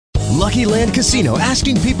Lucky Land Casino,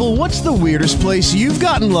 asking people, what's the weirdest place you've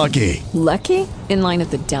gotten lucky? Lucky? In line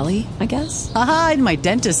at the deli, I guess? Aha, in my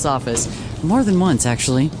dentist's office. More than once,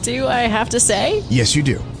 actually. Do I have to say? Yes, you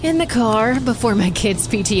do. In the car before my kids'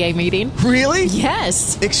 PTA meeting. Really?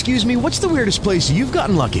 Yes. Excuse me, what's the weirdest place you've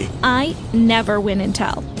gotten lucky? I never win and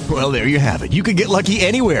tell. Well, there you have it. You can get lucky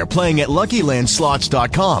anywhere, playing at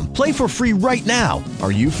LuckyLandSlots.com. Play for free right now.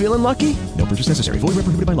 Are you feeling lucky? No purchase necessary. Void where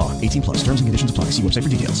prohibited by law. 18 plus. Terms and conditions apply. See website for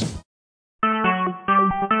details.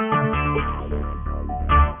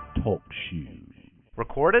 Talk shoes.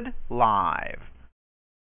 Recorded live.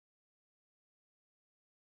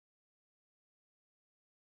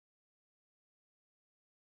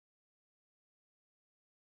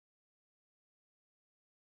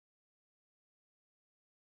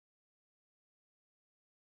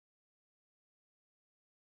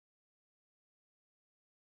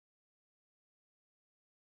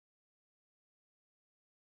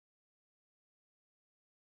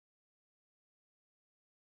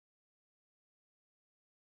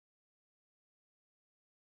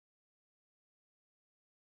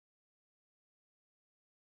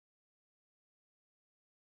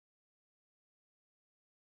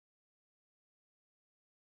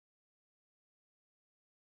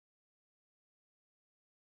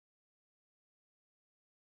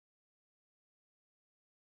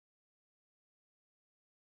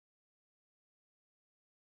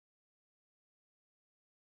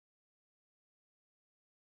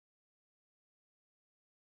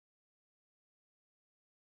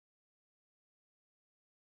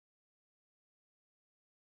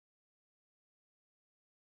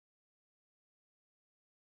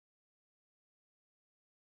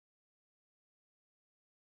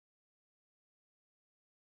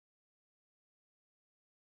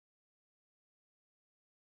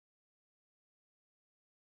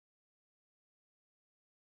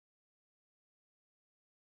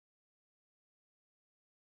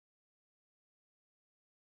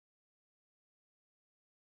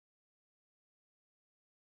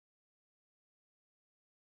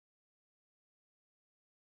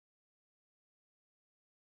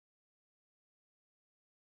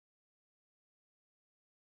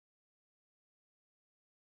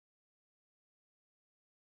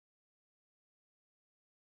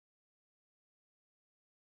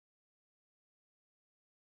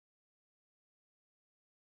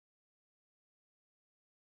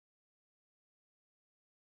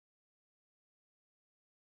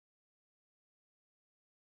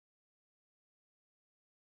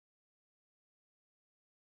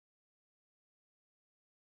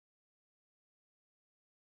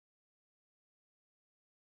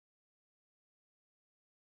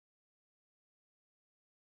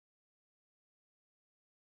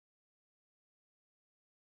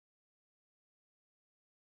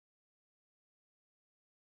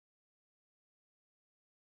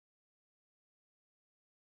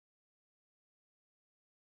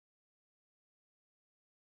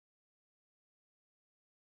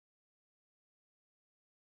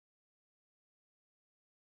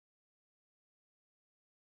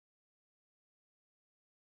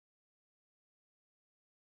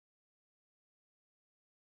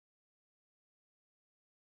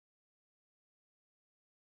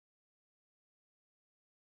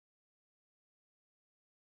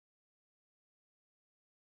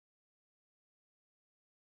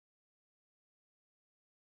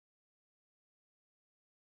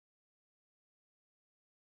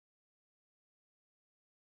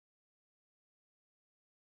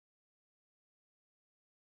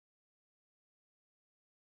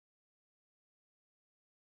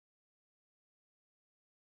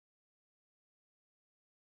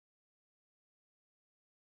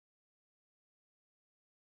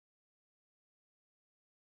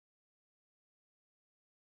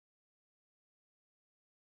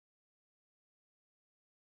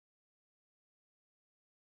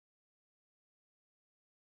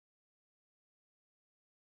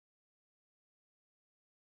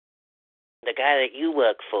 The guy that you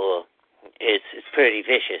work for is pretty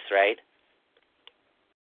vicious, right?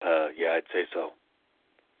 Yeah, I'd say so.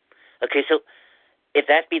 Okay, so if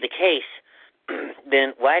that be the case,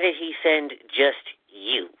 then why did he send just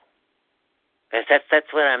you?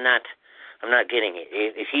 That's what I'm not getting it.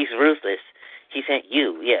 If he's ruthless, he sent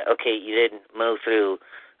you. Yeah, okay, you didn't mow through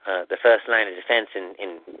the first line of defense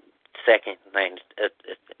in second line.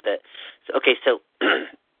 Okay, so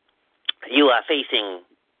you are facing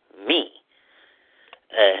me,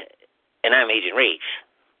 and I'm Agent Wraith.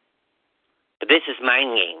 But this is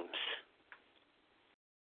Mind Games.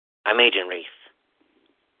 I'm Agent Wraith,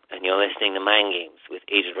 and you're listening to Mind Games with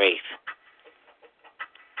Agent Wraith.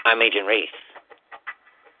 I'm Agent Wraith.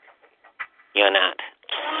 You're not.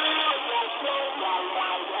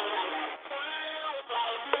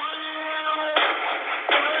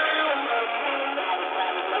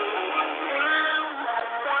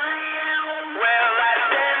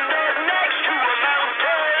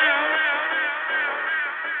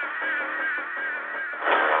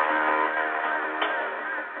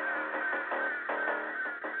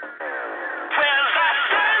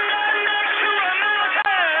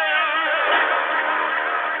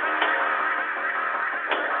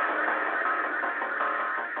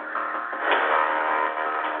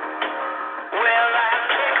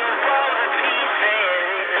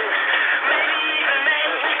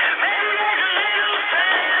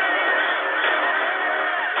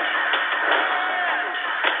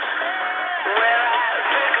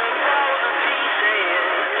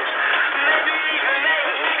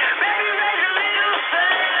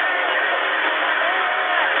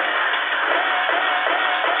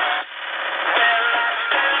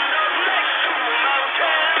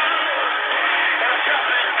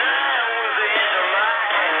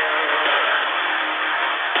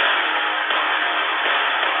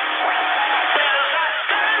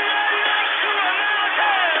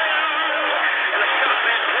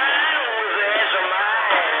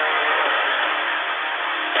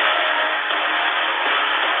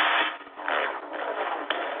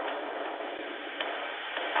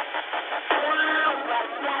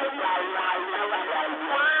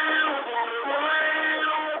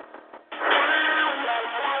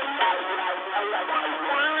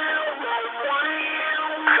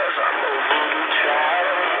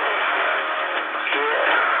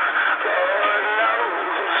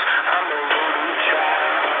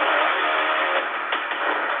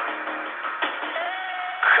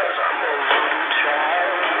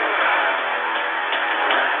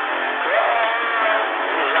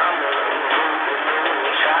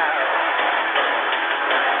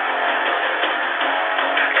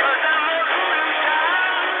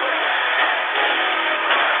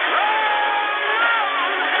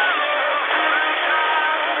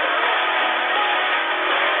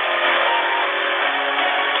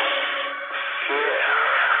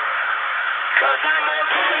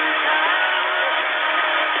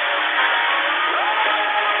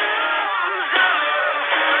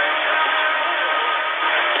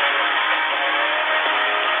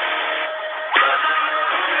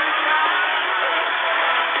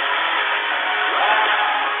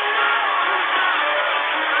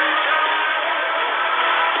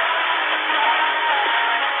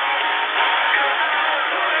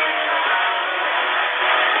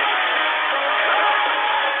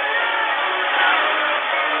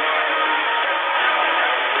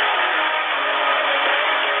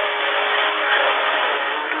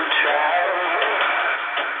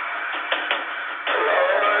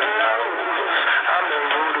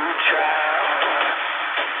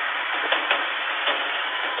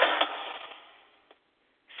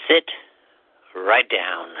 Sit right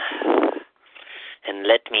down and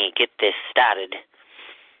let me get this started.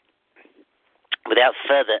 Without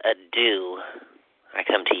further ado, I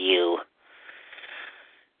come to you.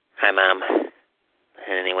 Hi, Mom.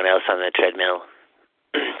 And anyone else on the treadmill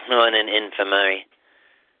or in an infirmary.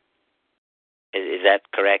 Is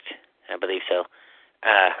that correct? I believe so.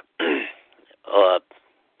 Or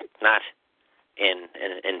not in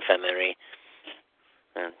an infirmary.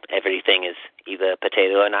 Everything is either a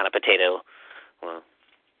potato or not a potato. Well,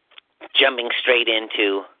 jumping straight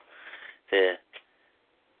into the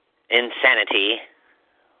insanity.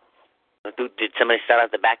 Did somebody start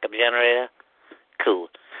up the backup generator? Cool.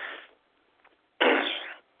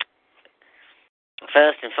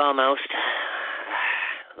 First and foremost,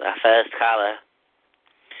 our first caller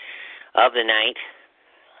of the night.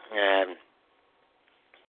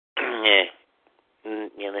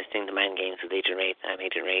 You're listening to Mind Games with Agent Wraith. I'm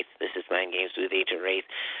Agent Wraith. This is Mind Games with Agent Wraith.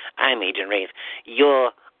 I'm Agent Wraith.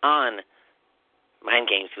 You're on Mind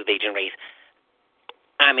Games with Agent Wraith.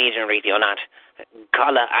 I'm Agent Wraith. You're not.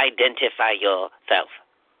 Caller, identify yourself.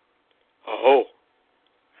 Oh.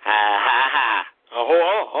 Ha ha ha. Oh.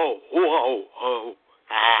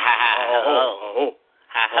 Ha ha ha. Oh.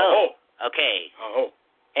 Ha ho. Okay. Oh.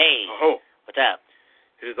 Hey. Oh. What's up?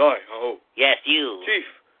 It is I. Oh. Yes, you.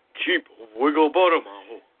 Chief Wigglebottom.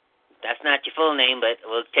 Oh. That's not your full name, but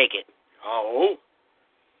we'll take it. Oh.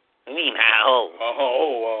 What do you mean, ha-ho?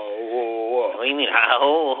 Oh. What do you mean,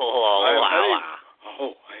 ha-ho?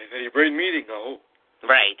 I have a brain meeting. Oh.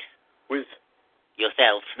 Right. With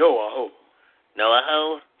yourself. No.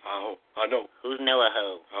 Noah-ho? No. Who's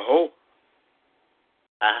Noah-ho? Oh.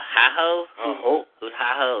 Ha-ho? Aho. Who's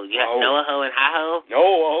ha-ho? You have Aho. no-a-ho and ha-ho? No,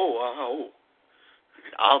 aho.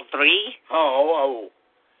 All three? Aho.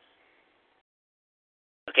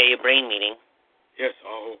 Okay, your brain meeting. Yes,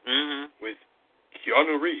 aho. Mm-hmm. With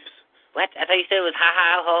Keanu Reeves. What? I thought you said it was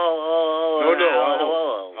ha-ha-ho. No,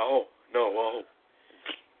 Aho. aho. No, aho.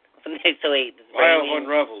 So wait, I have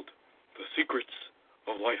unraveled the secrets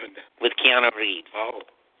of life and death. with Keanu Reeves. Aho.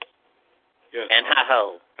 Yes. And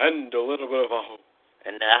ha-ho. And a little bit of aho.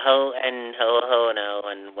 And ho and ho no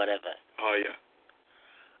and whatever. Ah, yeah.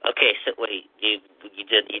 Okay, so wait, you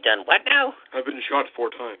done what now? I've been shot 4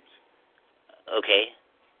 times. Okay,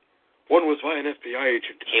 One was by an FBI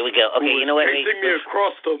agent. here we go. Okay, who you know what? was chasing me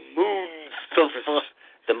across the moon's surface.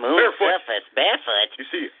 The moon's Barefoot. surface, barefoot. You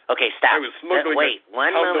see, Okay, stop. I was smuggling wait, a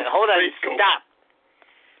one pound moment. of Hold on. space coke. Stop.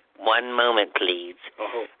 One moment, please.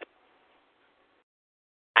 Oh.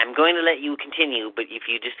 I'm going to let you continue, but if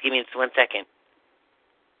you just give me just 1 second.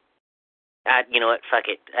 You know what? Fuck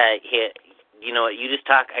it. Here. You know what? You just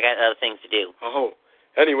talk. I got other things to do. Oh.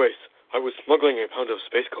 Anyways, I was smuggling a pound of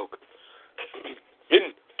space coke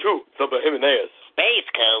into the Himalayas. Space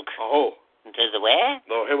Coke. Oh. To the where?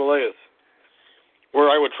 The Himalayas. Where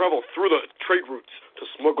I would travel through the trade routes to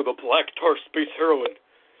smuggle the black tar space heroin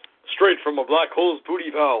straight from a black hole's booty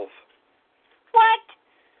valve. What?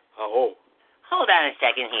 Oh. Hold on a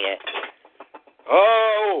second here.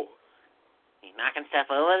 Oh. You knocking stuff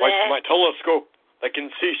over there? My telescope that can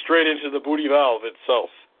see straight into the booty valve itself.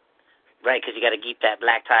 Right, because you got to keep that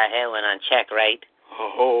black tar heroin on check, right?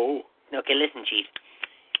 Oh. Okay, listen, Chief.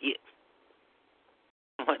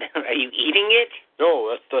 What, are you eating it?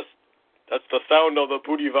 No, that's the sound of the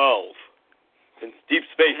booty valve in deep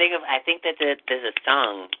space. I think that there's a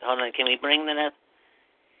song. Hold on, can we bring that up?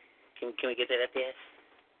 Can we get that up there?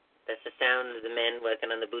 That's the sound of the men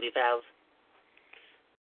working on the booty valve.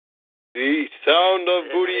 The sound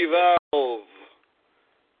of booty valve.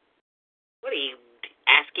 What are you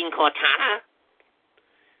asking Cortana?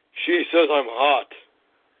 She says I'm hot.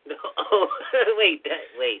 Oh, wait,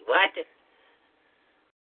 what?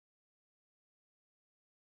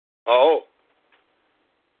 Oh.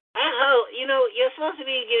 Oh, you're supposed to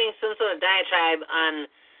be giving some sort of diatribe on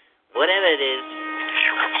whatever it is.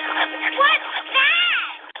 What's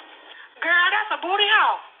that? Girl, that's a booty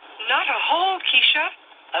hole. Not a hole, Keisha.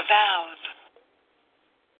 A valve.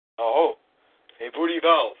 Oh. A booty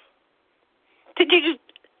valve. Did you just...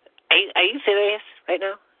 Are you serious right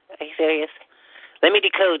now? Are you serious? Let me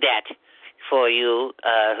decode that for you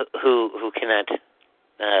who cannot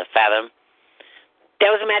fathom. That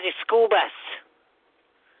was a magic school bus.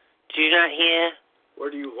 Did you not hear? Where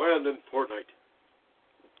do you land in Fortnite?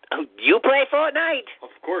 Oh, you play Fortnite? Of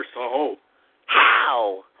course, oh.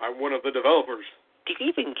 How? I'm one of the developers. Did you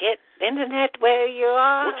even get internet where you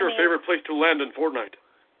are? What's your favorite place to land in Fortnite?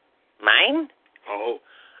 Mine? Oh.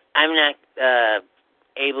 I'm not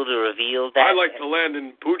able to reveal that. I like to land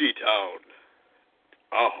in Booty Town.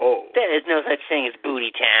 Oh. There is no such thing as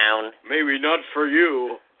Booty Town. Maybe not for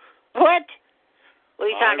you. What? What are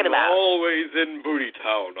you talking I'm about? always in Booty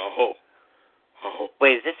Town. Oh.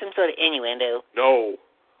 Wait, is this some sort of innuendo? No.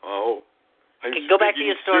 Oh. Okay, go back to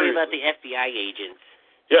your story about the FBI agents.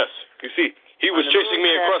 Yes. You see, he was chasing me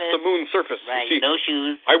across surface. the moon's surface. Right, You see, no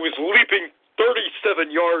shoes. I was leaping 37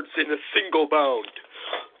 yards in a single bound.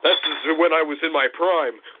 This is when I was in my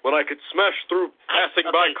prime, when I could smash through passing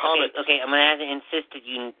by comets. Okay, I'm going to have to insist that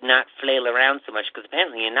you not flail around so much, because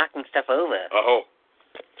apparently you're knocking stuff over. Oh.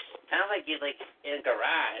 Sounds like you're, in a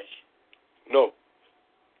garage. No.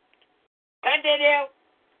 Continue.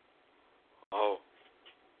 Oh.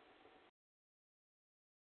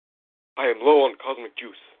 I am low on cosmic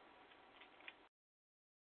juice.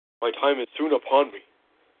 My time is soon upon me.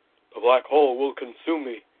 The black hole will consume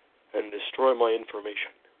me and destroy my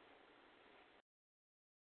information.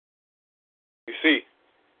 You see,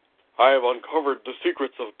 I have uncovered the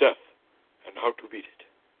secrets of death and how to beat it.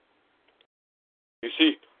 You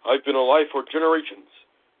see, I've been alive for generations.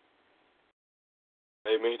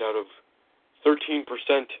 I am made out of 13%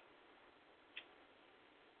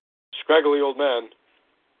 scraggly old man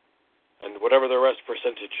and whatever the rest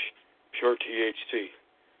percentage, pure THC.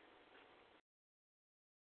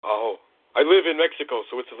 Oh, I live in Mexico,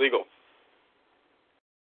 so it's illegal.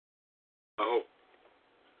 Oh.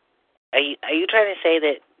 Are you trying to say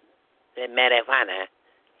that marijuana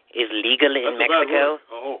is legal in That's a bad Mexico? word.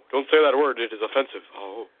 Oh, don't say that word. It is offensive.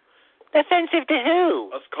 Oh. Offensive to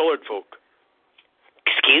who? Us colored folk.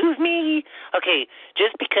 Excuse me? Okay,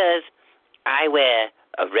 just because I wear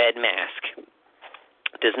a red mask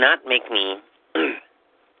does not make me,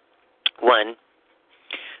 one,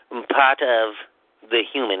 part of the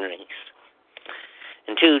human race.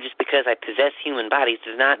 And 2, just because I possess human bodies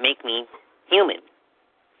does not make me human.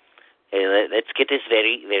 Let's get this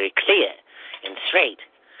very, very clear and straight.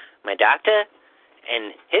 My doctor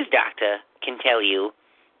and his doctor can tell you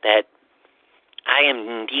that I am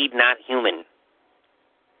indeed not human.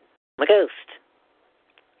 I'm a ghost.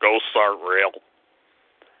 Ghosts aren't real.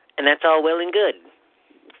 And that's all well and good.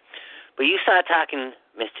 But you start talking,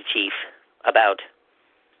 Mr. Chief, about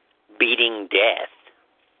beating death.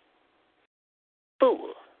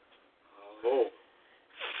 Fool. Oh.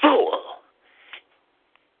 Fool.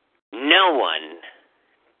 No one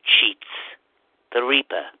cheats the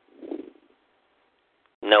Reaper.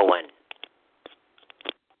 No one.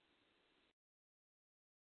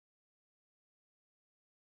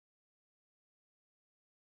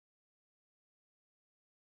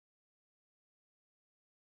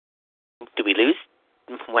 Did we lose?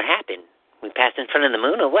 What happened? We passed in front of the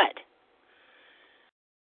moon or what?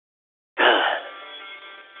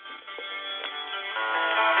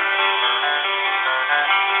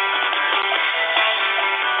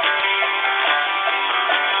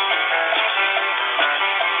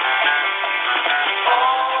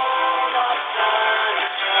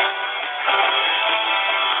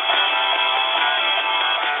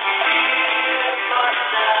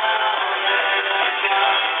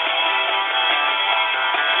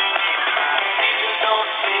 Don't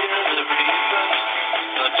feel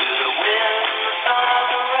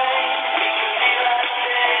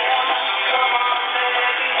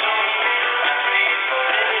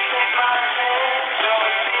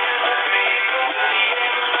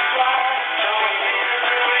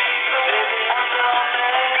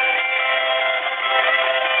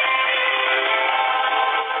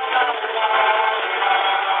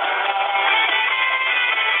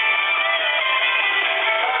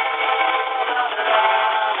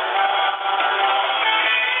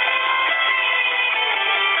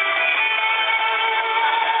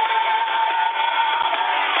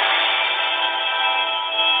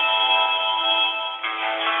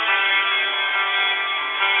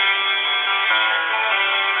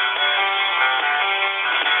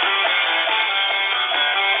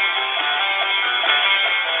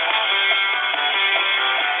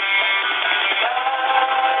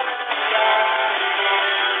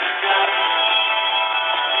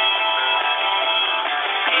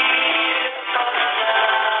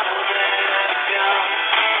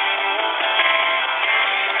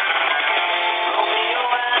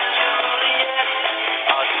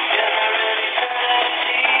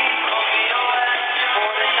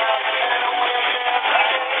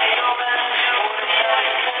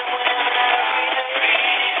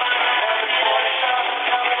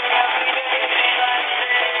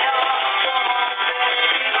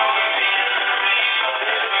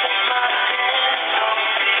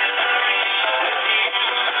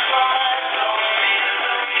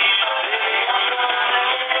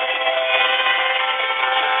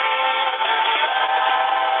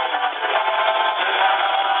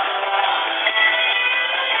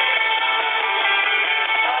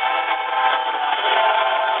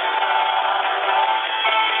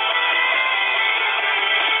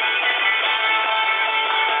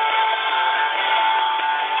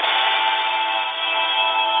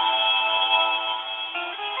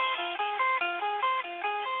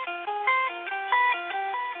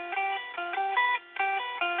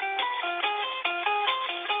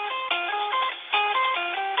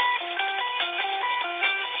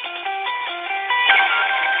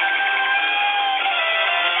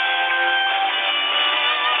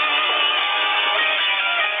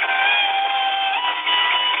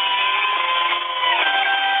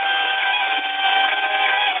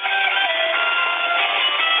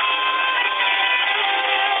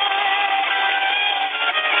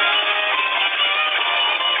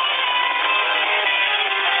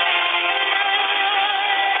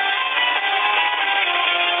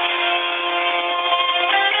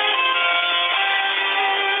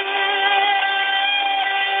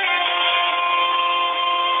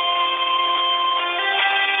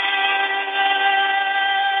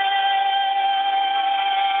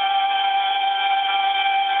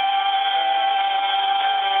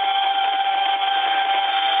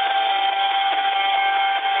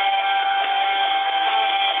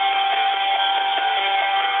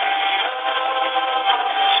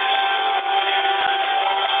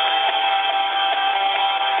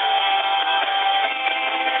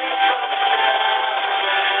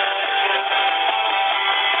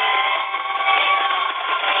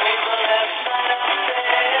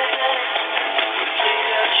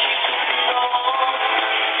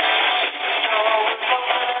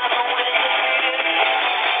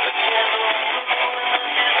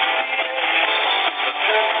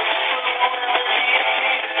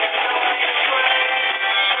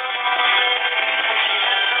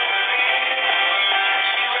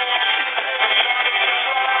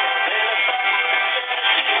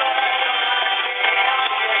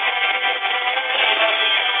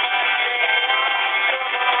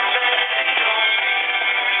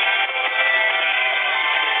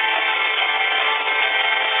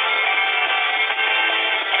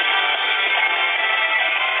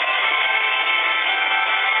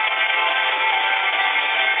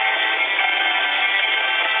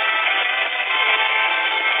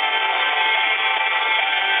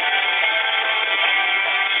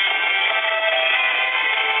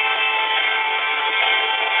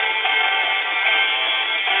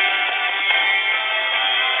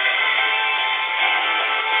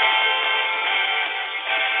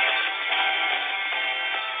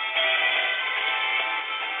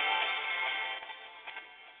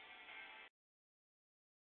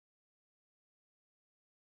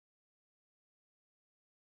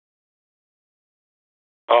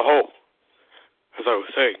Aho. As I was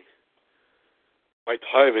saying, my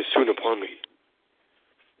time is soon upon me.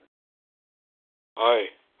 I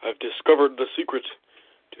have discovered the secret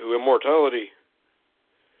to immortality.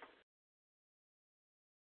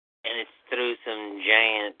 And it's through some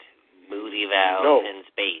giant booty valves in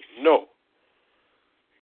space. No.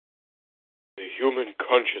 The human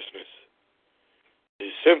consciousness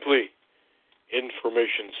is simply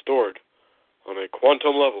information stored on a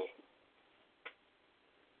quantum level.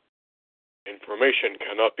 Information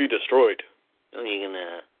cannot be destroyed. Are you going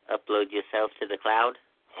to upload yourself to the cloud?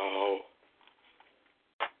 Oh.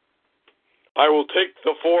 I will take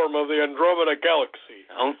the form of the Andromeda Galaxy.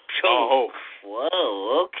 Oh.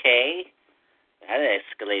 Whoa, okay. That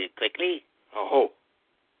escalated quickly. Oh.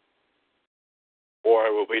 Or I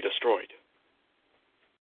will be destroyed.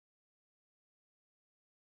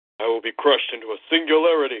 I will be crushed into a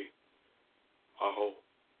singularity. Oh.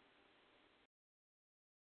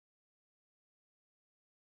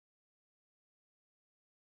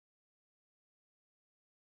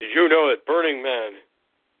 Did you know that Burning Man,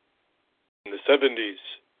 in the 70s,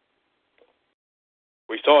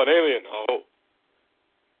 we saw an alien? Oh.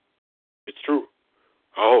 It's true.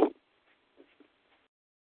 Oh.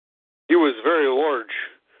 He was very large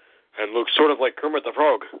and looked sort of like Kermit the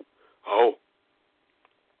Frog. Oh.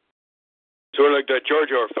 Sort of like that Jar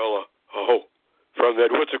Jar fella. Oh. From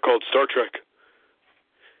that, what's it called, Star Trek.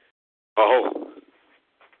 Oh.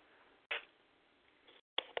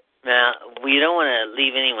 Now, we don't want to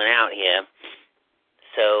leave anyone out here,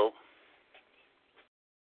 so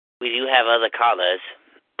we do have other callers.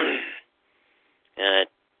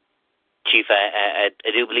 Chief, I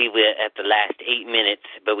do believe we're at the last 8 minutes,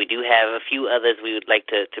 but we do have a few others we would like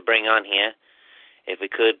to bring on here, if we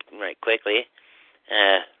could, right quickly.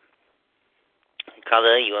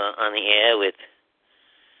 Caller, you are on the air with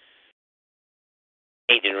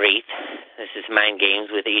Agent Wraith. This is Mind Games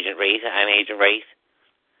with Agent Wraith. I'm Agent Wraith.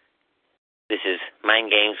 This is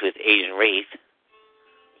Mind Games with Agent Wraith.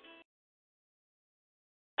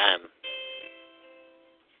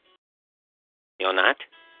 You're not?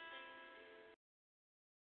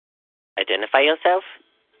 Identify yourself?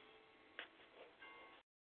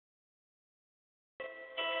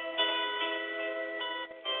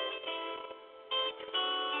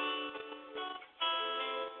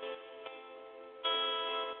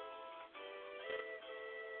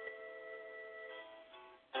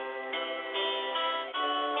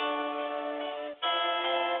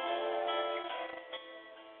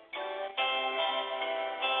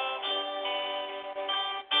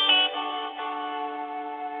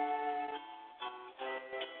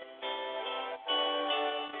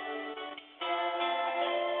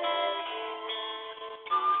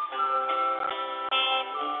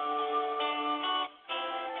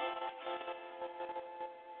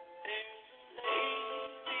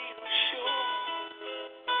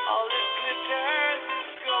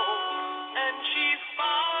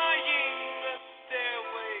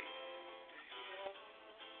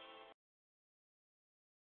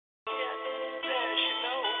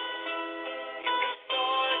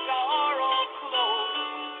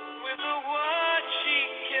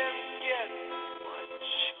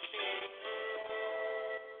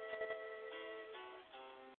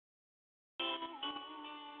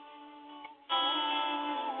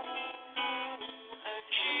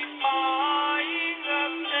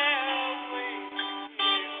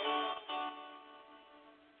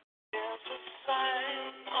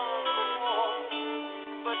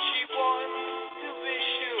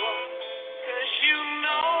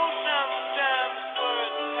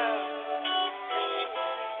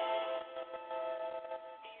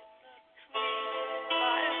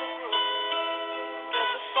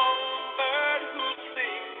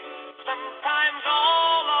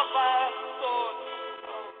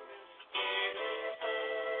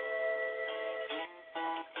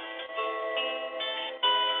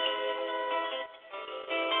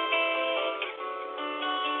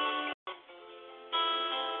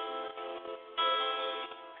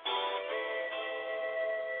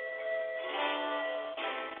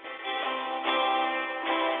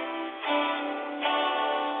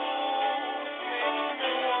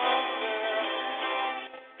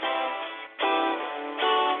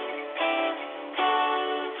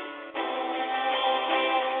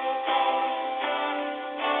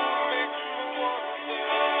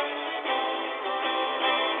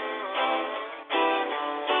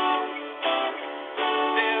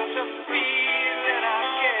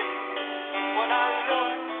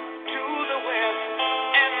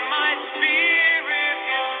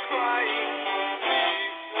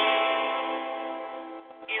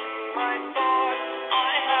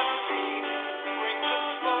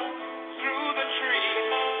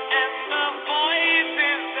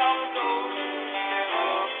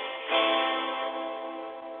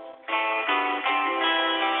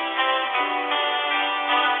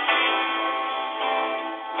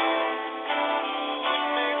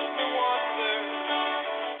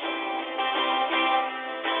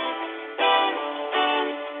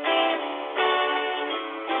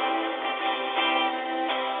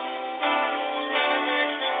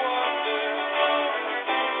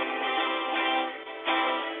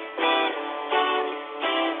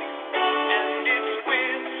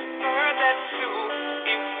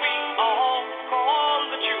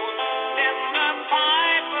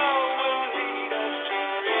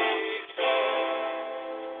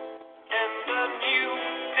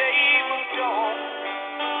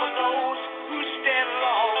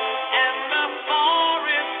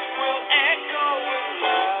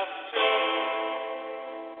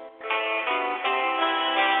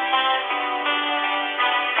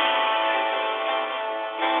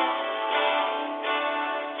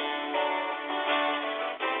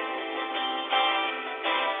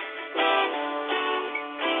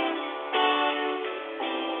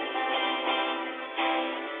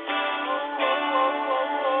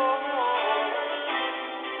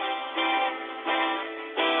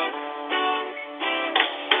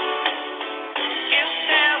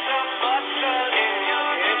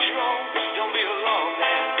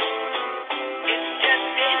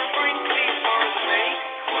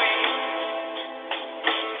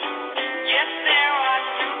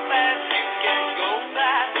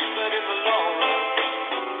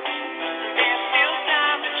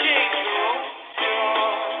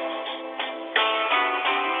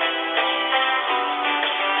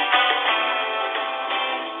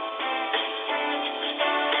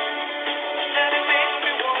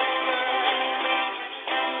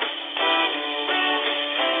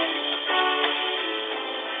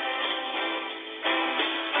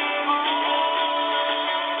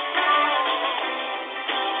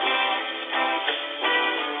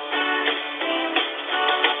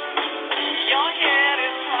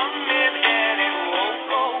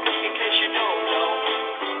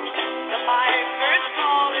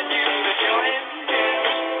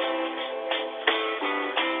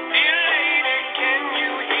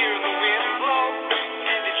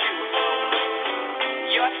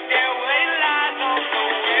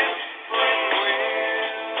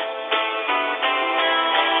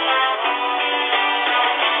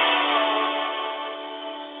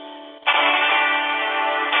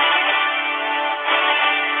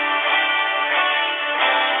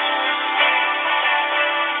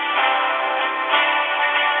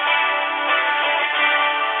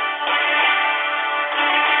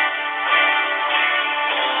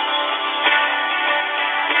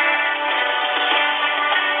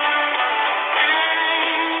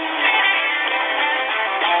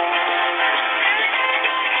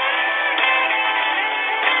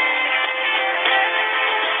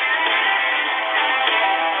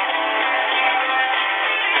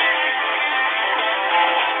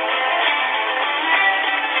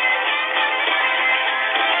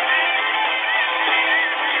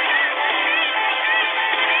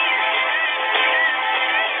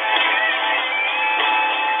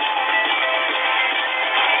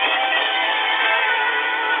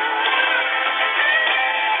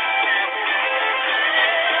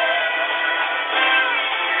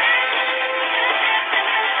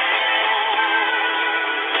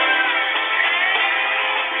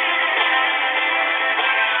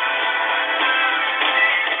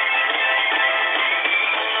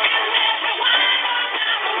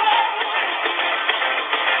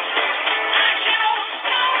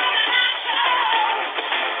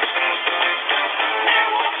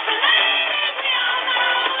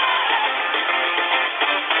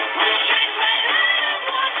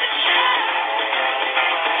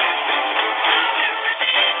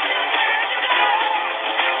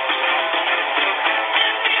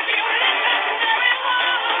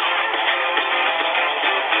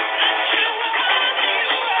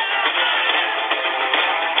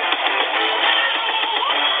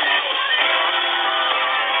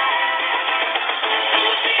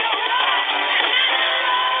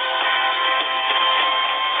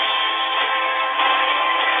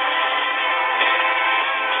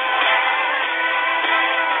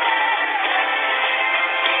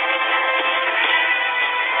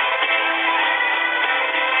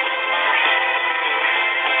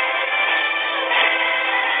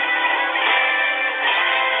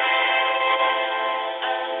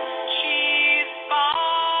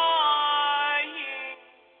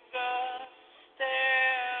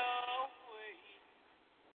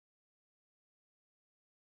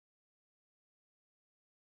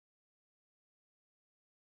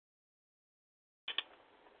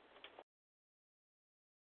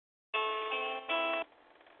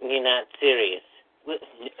 You're not serious.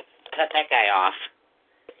 Cut that guy off.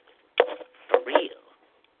 For real.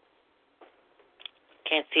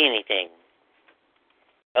 Can't see anything.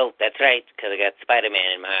 Oh, that's right, because I got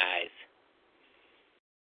Spider-Man in my eyes.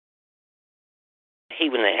 I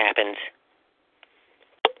hate when that happens.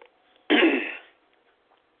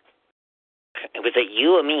 Was it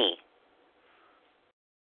you or me?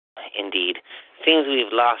 Indeed. Seems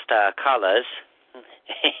we've lost our colors.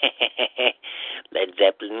 Led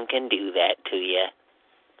Zeppelin can do that to you.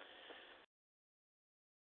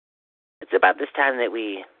 It's about this time that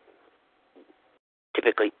we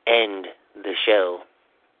typically end the show.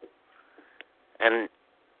 And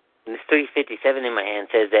this 357 in my hand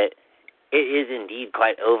says that it is indeed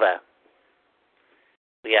quite over.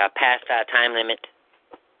 We are past our time limit.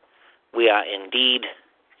 We are indeed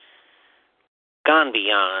gone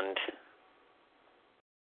beyond.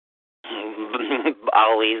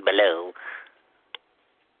 Always below.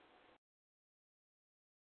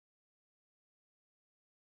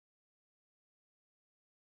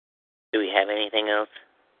 Do we have anything else?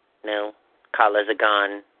 No. Callers are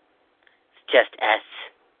gone. It's just us.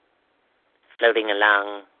 Floating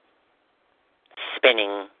along.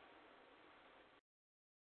 Spinning.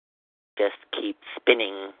 Just keep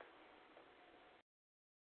spinning.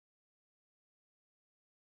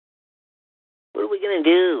 What are we going to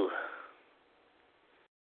do?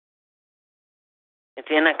 It's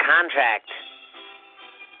in a contract.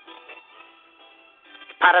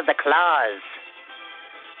 It's part of the clause.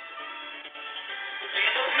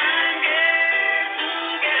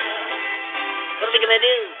 What are we going to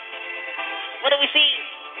do? What do we see?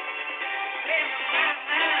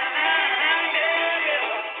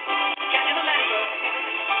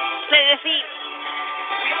 Let's see.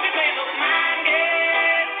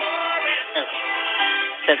 Oh,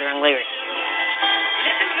 said the wrong lyric.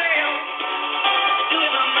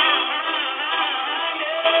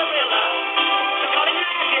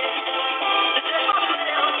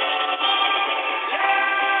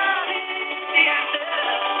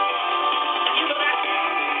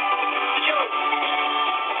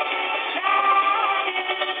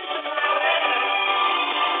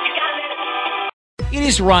 It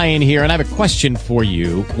is Ryan here, and I have a question for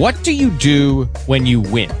you. What do you do when you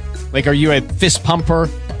win? Like, are you a fist pumper,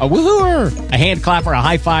 a woo-hooer, a hand clapper, a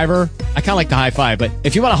high-fiver? I kind of like the high-five, but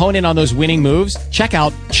if you want to hone in on those winning moves, check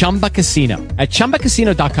out Chumba Casino. At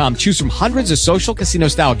ChumbaCasino.com, choose from hundreds of social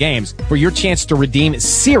casino-style games for your chance to redeem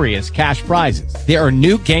serious cash prizes. There are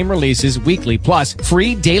new game releases weekly, plus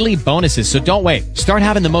free daily bonuses, so don't wait. Start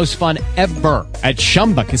having the most fun ever at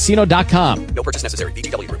ChumbaCasino.com. No purchase necessary.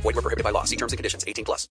 VGW. Void where prohibited by law. See terms and conditions. 18+.